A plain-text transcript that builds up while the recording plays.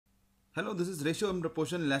Hello, this is Ratio and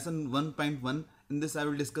Proportion lesson 1.1. In this I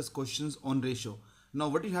will discuss questions on ratio. Now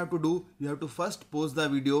what you have to do, you have to first pause the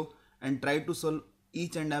video and try to solve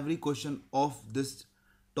each and every question of this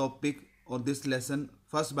topic or this lesson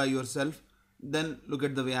first by yourself. Then look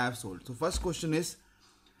at the way I have solved. So first question is,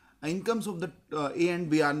 incomes of the A and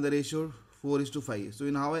B are in the ratio 4:5. So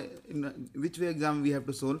in which way exam we have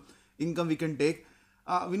to solve? Income we can take.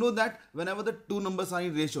 We know that whenever the two numbers are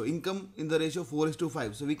in ratio, income in the ratio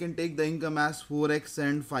 4:5. So we can take the income as 4x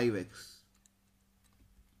and 5x.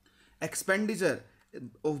 Expenditure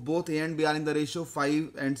of both A and B are in the ratio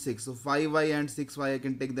 5 and 6. So 5y and 6y I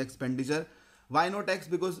can take the expenditure. Why not x?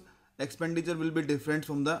 Because expenditure will be different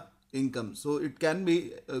from the income. So it can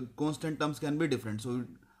be constant terms can be different. So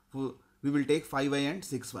we will take 5y and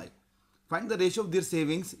 6y. Find the ratio of their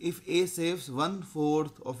savings if A saves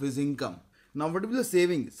 1/4 of his income. Now what will be the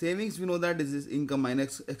saving? Savings we know that this is income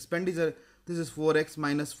minus expenditure. This is 4x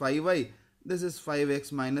minus 5y. This is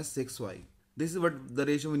 5x minus 6y. This is what the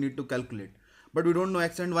ratio we need to calculate. But we don't know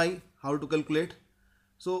x and y. How to calculate?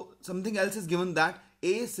 So something else is given that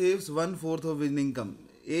A saves 1/4 of his income.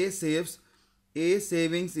 A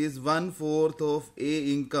savings is 1/4 of A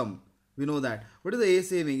income. We know that. What is the A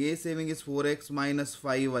saving? A saving is 4x minus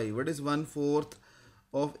 5y. What is 1/4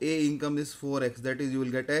 of A income is 4x. That is you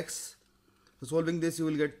will get x. So solving this you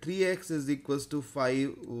will get 3x is equals to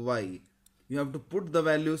 5y. You have to put the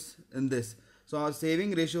values in this. So our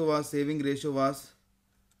saving ratio was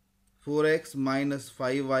 4x minus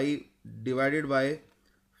 5y divided by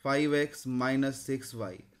 5x minus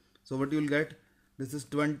 6y. So what you will get? This is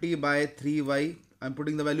 20 by 3y. I am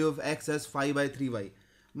putting the value of x as 5 by 3y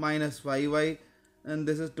minus 5y, and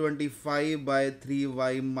this is 25 by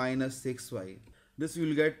 3y minus 6y. This you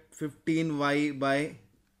will get 15y by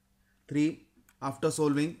 3 after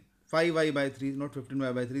solving 5y by 3, not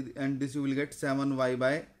 15y by 3, and this you will get 7y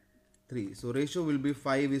by 3. So ratio will be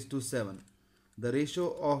 5:7. The ratio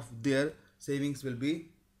of their savings will be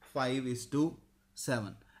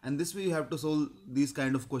 5:7. And this way you have to solve these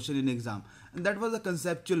kind of question in exam. And that was a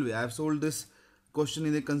conceptual way. I have solved this question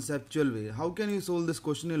in a conceptual way. How can you solve this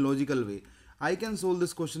question in a logical way? I can solve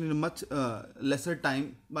this question in a much lesser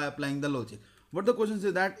time by applying the logic. What the question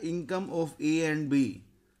says that income of A and B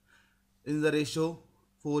in the ratio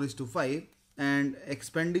 4:5 and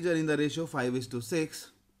expenditure in the ratio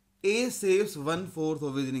 5:6. A saves 1/4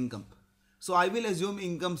 of his income. So I will assume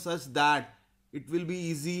income such that it will be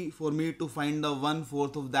easy for me to find the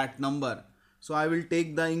 1/4 of that number. So I will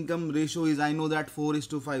take the income ratio is, I know that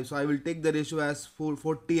 4:5. So I will take the ratio as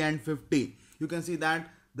 40 and 50. You can see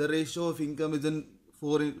that the ratio of income is in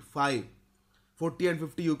 5. 40 and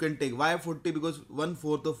 50 you can take. Why 40? Because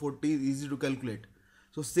 1/4 of 40 is easy to calculate.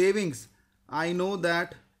 So savings, I know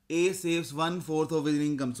that A saves 1/4 of his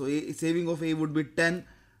income. So saving of A would be 10.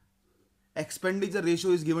 Expenditure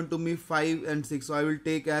ratio is given to me 5 and 6. So I will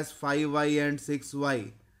take as 5y and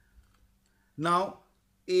 6y. Now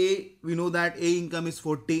we know that A income is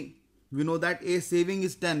 40. We know that A saving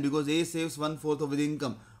is 10 because A saves 1/4 of his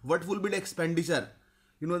income. What will be the expenditure?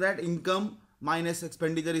 You know that income minus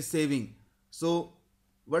expenditure is saving. So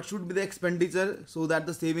what should be the expenditure so that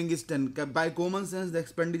the saving is 10? By common sense the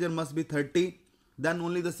expenditure must be 30. Then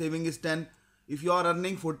only the saving is 10. If you are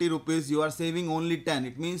earning 40 rupees, you are saving only 10.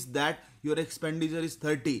 It means that your expenditure is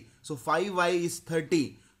 30. So 5y is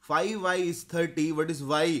 30. 5y is 30. What is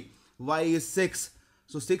y? Y is 6.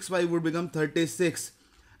 So 6y would become 36.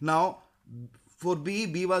 Now for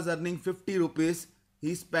B was earning 50 rupees.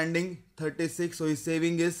 He is spending 36. So his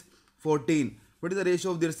saving is 14. What is the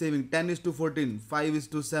ratio of their saving? 10:14.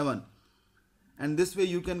 5:7. And this way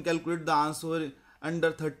you can calculate the answer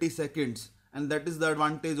under 30 seconds. And that is the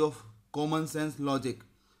advantage of common sense logic.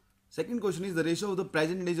 Second question is the ratio of the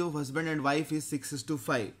present age of husband and wife is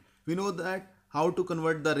 6:5. We know that how to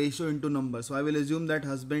convert the ratio into numbers. So I will assume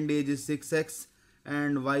that husband age is 6x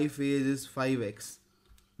and wife age is 5x.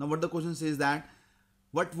 Now what the question says that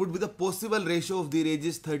what would be the possible ratio of their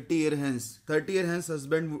ages 30 years hence? 30 years hence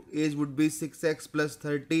husband age would be 6x plus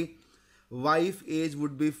 30. Wife age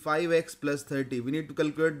would be 5x plus 30. We need to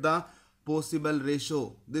calculate the possible ratio,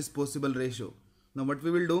 this possible ratio. Now what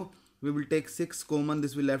we will do, we will take 6 common,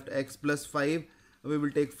 this will left x plus 5. We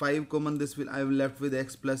will take 5 common, this will I will left with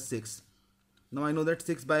x plus 6. Now I know that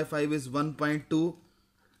 6 by 5 is 1.2.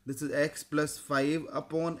 This is x plus 5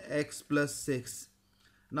 upon x plus 6.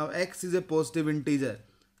 Now x is a positive integer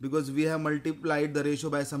because we have multiplied the ratio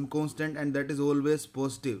by some constant and that is always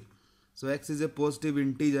positive. So x is a positive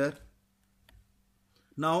integer.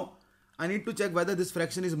 Now I need to check whether this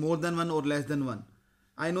fraction is more than 1 or less than 1.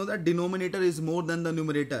 I know that denominator is more than the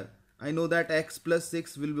numerator. I know that x plus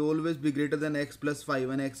 6 will be always be greater than x plus 5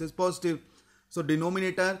 when x is positive. So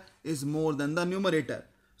denominator is more than the numerator.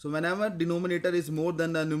 So whenever denominator is more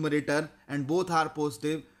than the numerator and both are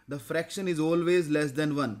positive, the fraction is always less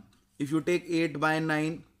than 1. If you take 8 by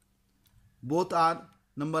 9, both are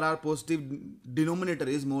number are positive, denominator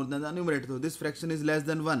is more than the numerator. So this fraction is less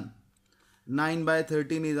than 1. 9 by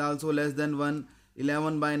 13 is also less than 1.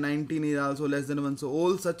 11 by 19 is also less than 1. So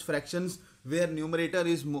all such fractions where numerator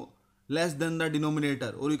is less than the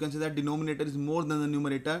denominator, or you can say that denominator is more than the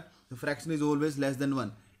numerator, the fraction is always less than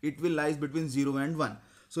 1. It will lies between 0 and 1.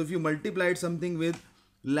 So if you multiplied something with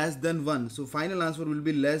less than 1, so final answer will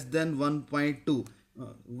be less than 1.2.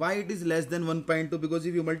 Why it is less than 1.2? Because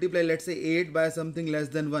if you multiply, let's say 8 by something less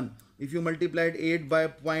than 1, if you multiplied 8 by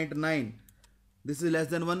 0.9, this is less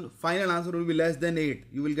than 1, final answer will be less than 8.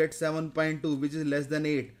 You will get 7.2, which is less than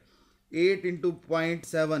 8. 8 into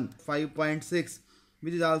 0.7, 5.6,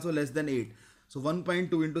 which is also less than 8. So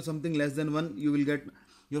 1.2 into something less than 1, you will get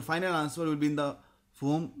your final answer will be in the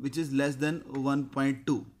form which is less than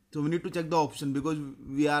 1.2. So we need to check the option, because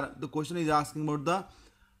the question is asking about the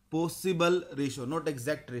possible ratio, not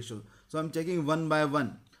exact ratio. So I'm checking one by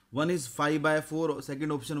one. One is 5 by 4,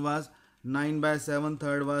 second option was 9 by 7,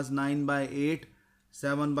 third was 9 by 8,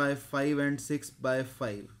 7 by 5 and 6 by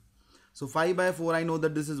 5. So 5 by 4, I know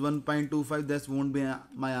that this is 1.25, that won't be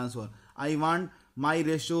my answer. I want my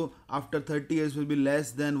ratio after 30 years will be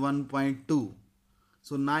less than 1.2.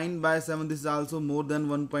 So 9 by 7, this is also more than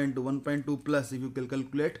 1.2, 1.2 plus, if you can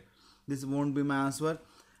calculate, this won't be my answer.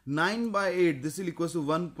 9 by 8, this will equals to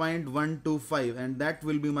 1.125, and that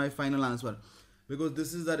will be my final answer, because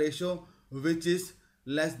this is the ratio which is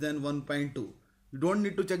less than 1.2. You don't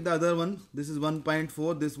need to check the other one. This is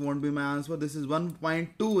 1.4, this won't be my answer. This is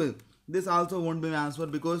 1.2, this also won't be my answer,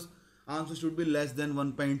 because answer should be less than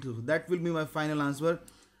 1.2. That will be my final answer,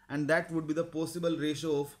 and that would be the possible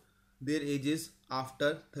ratio of their ages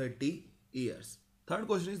after 30 years. Third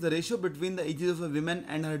question is the ratio between the ages of a woman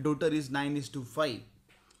and her daughter is 9:5.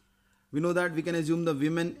 We know that we can assume the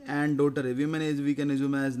women and daughter. A woman age we can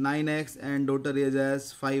assume as 9x and daughter age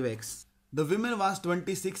as 5x. The woman was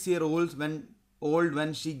 26 years old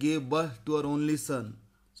when she gave birth to her only son.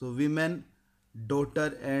 So women,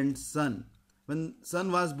 daughter and son. When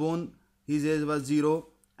son was born, his age was 0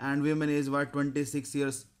 and women age was 26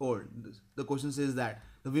 years old. The question says that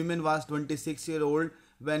the woman was 26 years old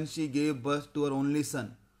when she gave birth to her only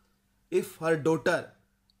son. If her daughter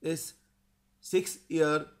is 6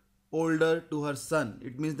 years older to her son,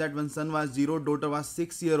 it means that when son was 0, daughter was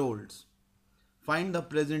 6 years old. Find the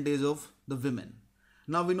present age of the women.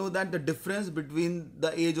 Now we know that the difference between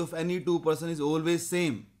the age of any two persons is always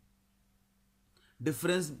same.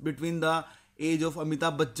 Difference between the age of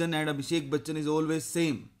Amitabh Bachchan and Abhishek Bachchan is always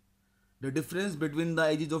same. The difference between the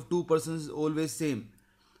ages of two persons is always same.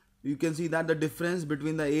 You can see that the difference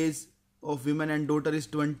between the age of women and daughter is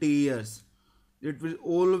 20 years. It will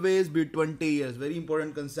always be 20 years. Very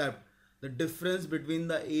important concept. The difference between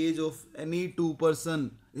the age of any two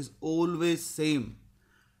person is always same.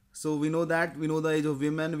 So we know that, we know the age of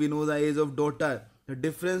women, we know the age of daughter. The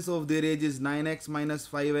difference of their age is 9x minus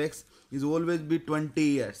 5x is always be 20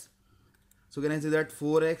 years. So can I say that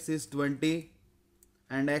 4x is 20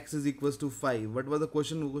 and x is equals to 5. What was the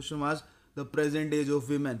question? The question was the present age of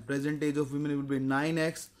women. Present age of women will be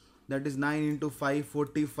 9x, that is 9 into 5,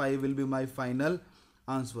 45 will be my final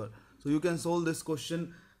answer. So you can solve this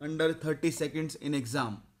question under 30 seconds in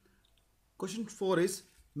exam. Question 4 is,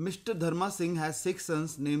 Mr. Dharma Singh has 6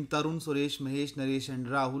 sons named Tarun, Suresh, Mahesh, Naresh and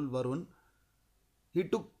Rahul, Varun. He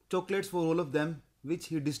took chocolates for all of them, which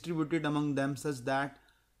he distributed among them such that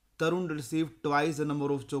Tarun received twice the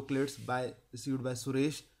number of chocolates received by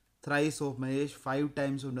Suresh, thrice of Mahesh, 5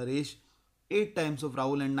 times of Naresh, 8 times of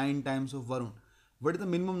Rahul and 9 times of Varun. What is the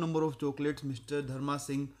minimum number of chocolates Mr. Dharma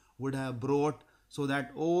Singh would have brought so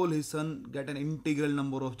that all his sons get an integral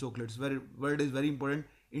number of chocolates? Word is very important,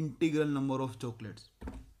 integral number of chocolates.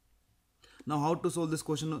 Now how to solve this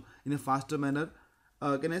question in a faster manner?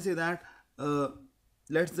 Can I say that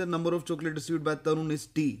let's say the number of chocolate received by Tarun is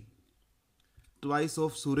T, twice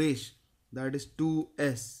of Suresh, that is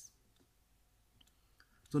 2s.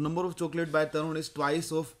 So number of chocolate by Tarun is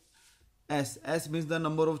twice of S. S means the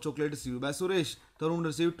number of chocolate received by Suresh. Tarun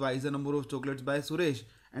received twice the number of chocolates by Suresh,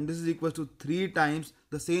 and this is equal to 3 times,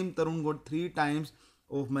 the same Tarun got 3 times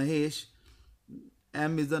of Mahesh.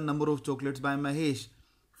 M is the number of chocolates by Mahesh.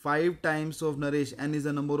 5 times of Naresh, N is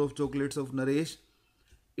the number of chocolates of Naresh.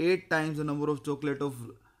 8 times the number of chocolate of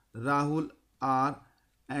Rahul, R,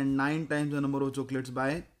 and 9 times the number of chocolates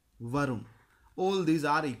by Varun. All these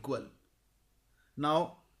are equal.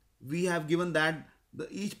 Now we have given that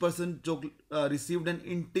each person received an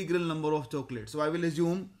integral number of chocolates. So I will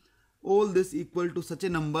assume all this equal to such a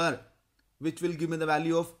number which will give me the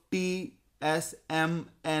value of T, S, M,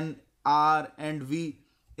 N, R and V,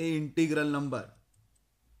 a integral number.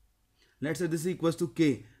 Let's say this is equals to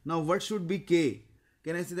K. Now what should be K?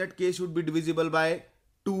 Can I say that K should be divisible by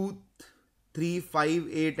 2, 3, 5,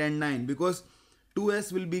 8 and 9, because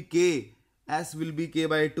 2S will be K, S will be K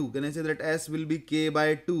by 2. Can I say that S will be K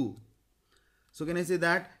by 2? So can I say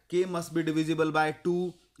that K must be divisible by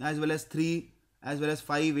 2 as well as 3 as well as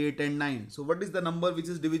 5, 8 and 9. So what is the number which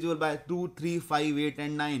is divisible by 2, 3, 5, 8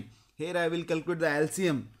 and 9? Here I will calculate the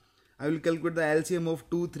LCM. I will calculate the LCM of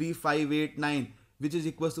 2, 3, 5, 8, 9, which is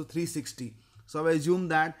equals to 360. So I assume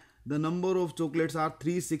that the number of chocolates are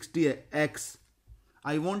 360x.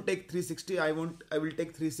 I won't take 360, I will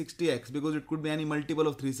take 360x because it could be any multiple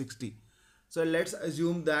of 360. So let's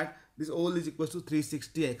assume that this all is equals to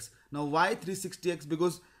 360x. Now why 360x?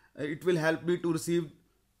 Because it will help me to receive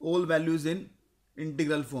all values in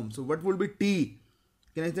integral form. So what would be T?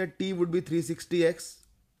 Can I say T would be 360x?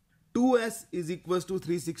 2S is equals to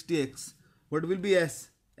 360x. What will be S?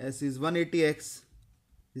 S is 180x.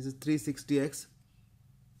 This is 360x.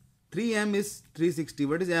 3M is 360.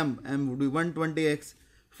 What is M? M would be 120x.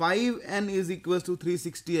 5N is equals to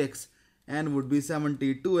 360x. N would be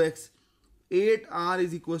 72x. 8R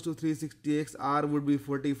is equals to 360x. R would be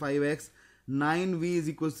 45x. 9V is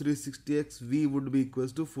equals to 360x. V would be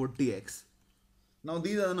equals to 40x. Now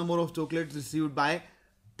these are the number of chocolates received by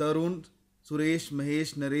Tarun, Suresh,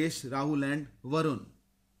 Mahesh, Naresh, Rahul and Varun.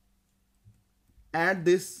 Add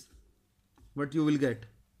this, what you will get.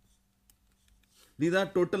 These are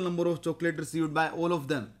total number of chocolate received by all of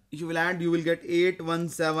them. If you will add, you will get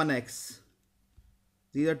 817x.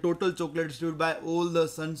 These are total chocolate received by all the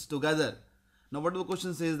sons together. Now what the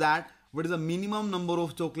question says that, what is the minimum number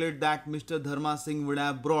of chocolate that Mr. Dharma Singh would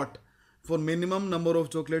have brought? For minimum number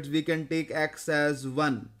of chocolates, we can take x as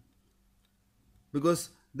 1.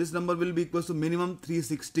 Because this number will be equal to minimum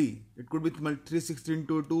 360. It could be 360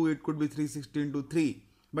 into 2, it could be 360 into 3.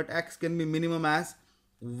 But x can be minimum as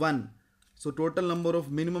 1. So total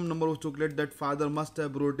minimum number of chocolate that father must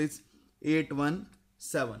have brought is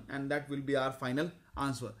 817, and that will be our final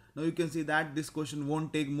answer. Now you can see that this question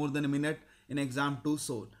won't take more than a minute in exam to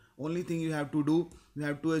solve. Only thing you have to do, you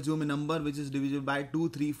have to assume a number which is divisible by 2,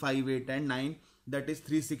 3, 5, 8 and 9, that is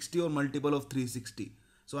 360 or multiple of 360.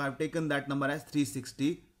 So I have taken that number as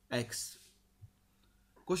 360x.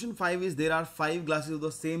 Question 5 is, there are 5 glasses of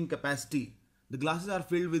the same capacity. The glasses are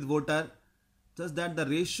filled with water such that the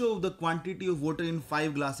ratio of the quantity of water in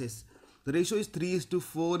 5 glasses, the ratio is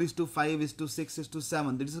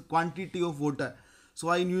 3:4:5:6:7. That is the quantity of water.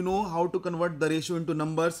 So you know how to convert the ratio into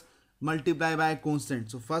numbers, multiply by a constant.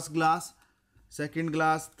 So first glass, second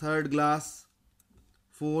glass, third glass,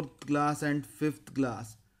 fourth glass and fifth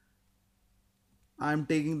glass. I am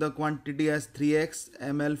taking the quantity as 3x,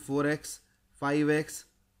 ml, 4x, 5x,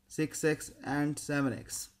 6x and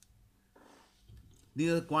 7x.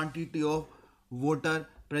 These are the quantity of water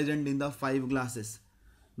present in the 5 glasses.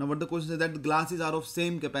 Now what the question is that the glasses are of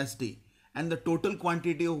same capacity and the total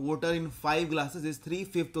quantity of water in 5 glasses is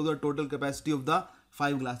 3/5 of the total capacity of the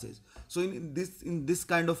 5 glasses. So in this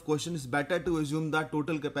kind of question, it's better to assume the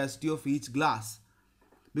total capacity of each glass,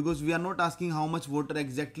 because we are not asking how much water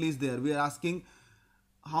exactly is there. We are asking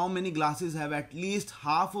how many glasses have at least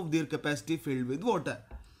half of their capacity filled with water.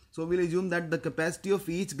 So we'll assume that the capacity of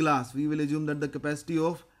each glass,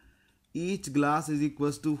 is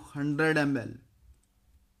equals to 100 ml.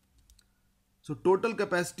 So total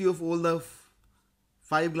capacity of all the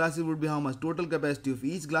 5 glasses would be how much? Total capacity of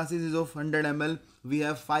each glasses is of 100 ml. We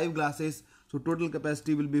have 5 glasses, so total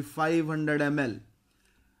capacity will be 500 ml.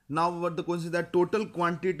 Now what the question is that total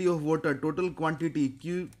quantity of water, total quantity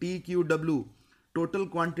TQW, total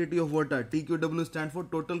quantity of water, TQW stands for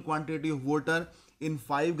total quantity of water in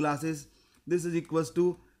 5 glasses. This is equals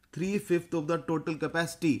to 3/5 of the total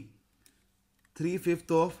capacity.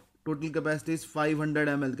 3/5 of total capacity is 500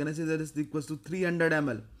 ml. Can I say that is equals to 300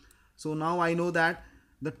 ml? So now I know that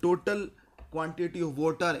the total quantity of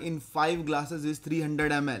water in 5 glasses is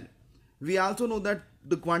 300 ml. We also know that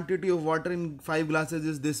the quantity of water in 5 glasses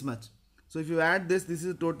is this much. So if you add this, this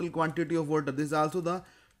is total quantity of water. This is also the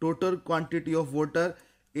total quantity of water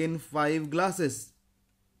in 5 glasses.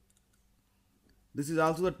 This is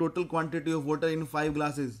also the total quantity of water in 5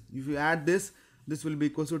 glasses. If you add this, this will be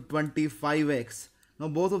equal to 25x. Now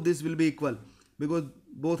both of these will be equal because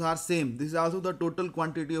both are same. This is also the total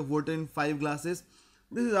quantity of water in 5 glasses.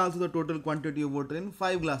 This is also the total quantity of water in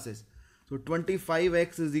 5 glasses. So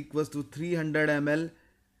 25x is equals to 300 ml.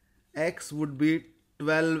 X would be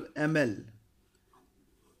 12 ml.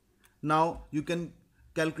 Now you can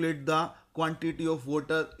calculate the quantity of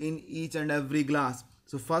water in each and every glass.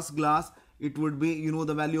 So first glass, it would be, you know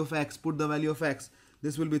the value of x, put the value of x.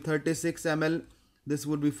 This will be 36 ml, this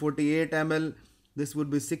would be 48 ml, this would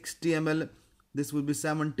be 60 ml, this would be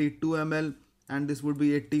 72 ml, and this would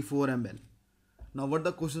be 84 ml. Now what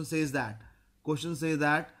the question says that? Question says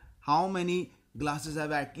that how many glasses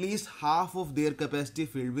have at least half of their capacity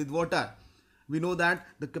filled with water. We know that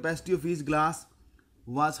the capacity of each glass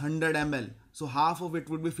was 100 ml. So half of it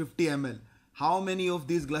would be 50 ml. How many of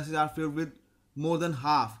these glasses are filled with more than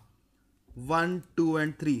half? 1, 2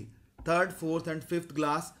 and 3. Third, fourth and fifth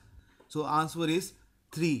glass. So answer is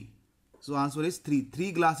 3. So answer is 3.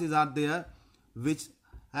 3 glasses are there which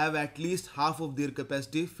have at least half of their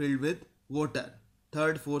capacity filled with water.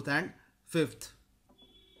 Third, fourth and fifth.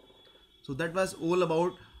 So that was all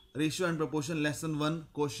about ratio and proportion lesson 1,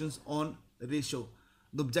 questions on ratio.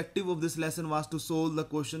 The objective of this lesson was to solve the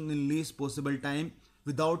question in least possible time,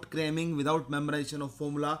 without cramming, without memorization of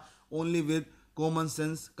formula, only with common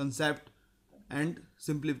sense, concept and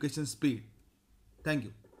simplification speed. Thank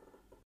you.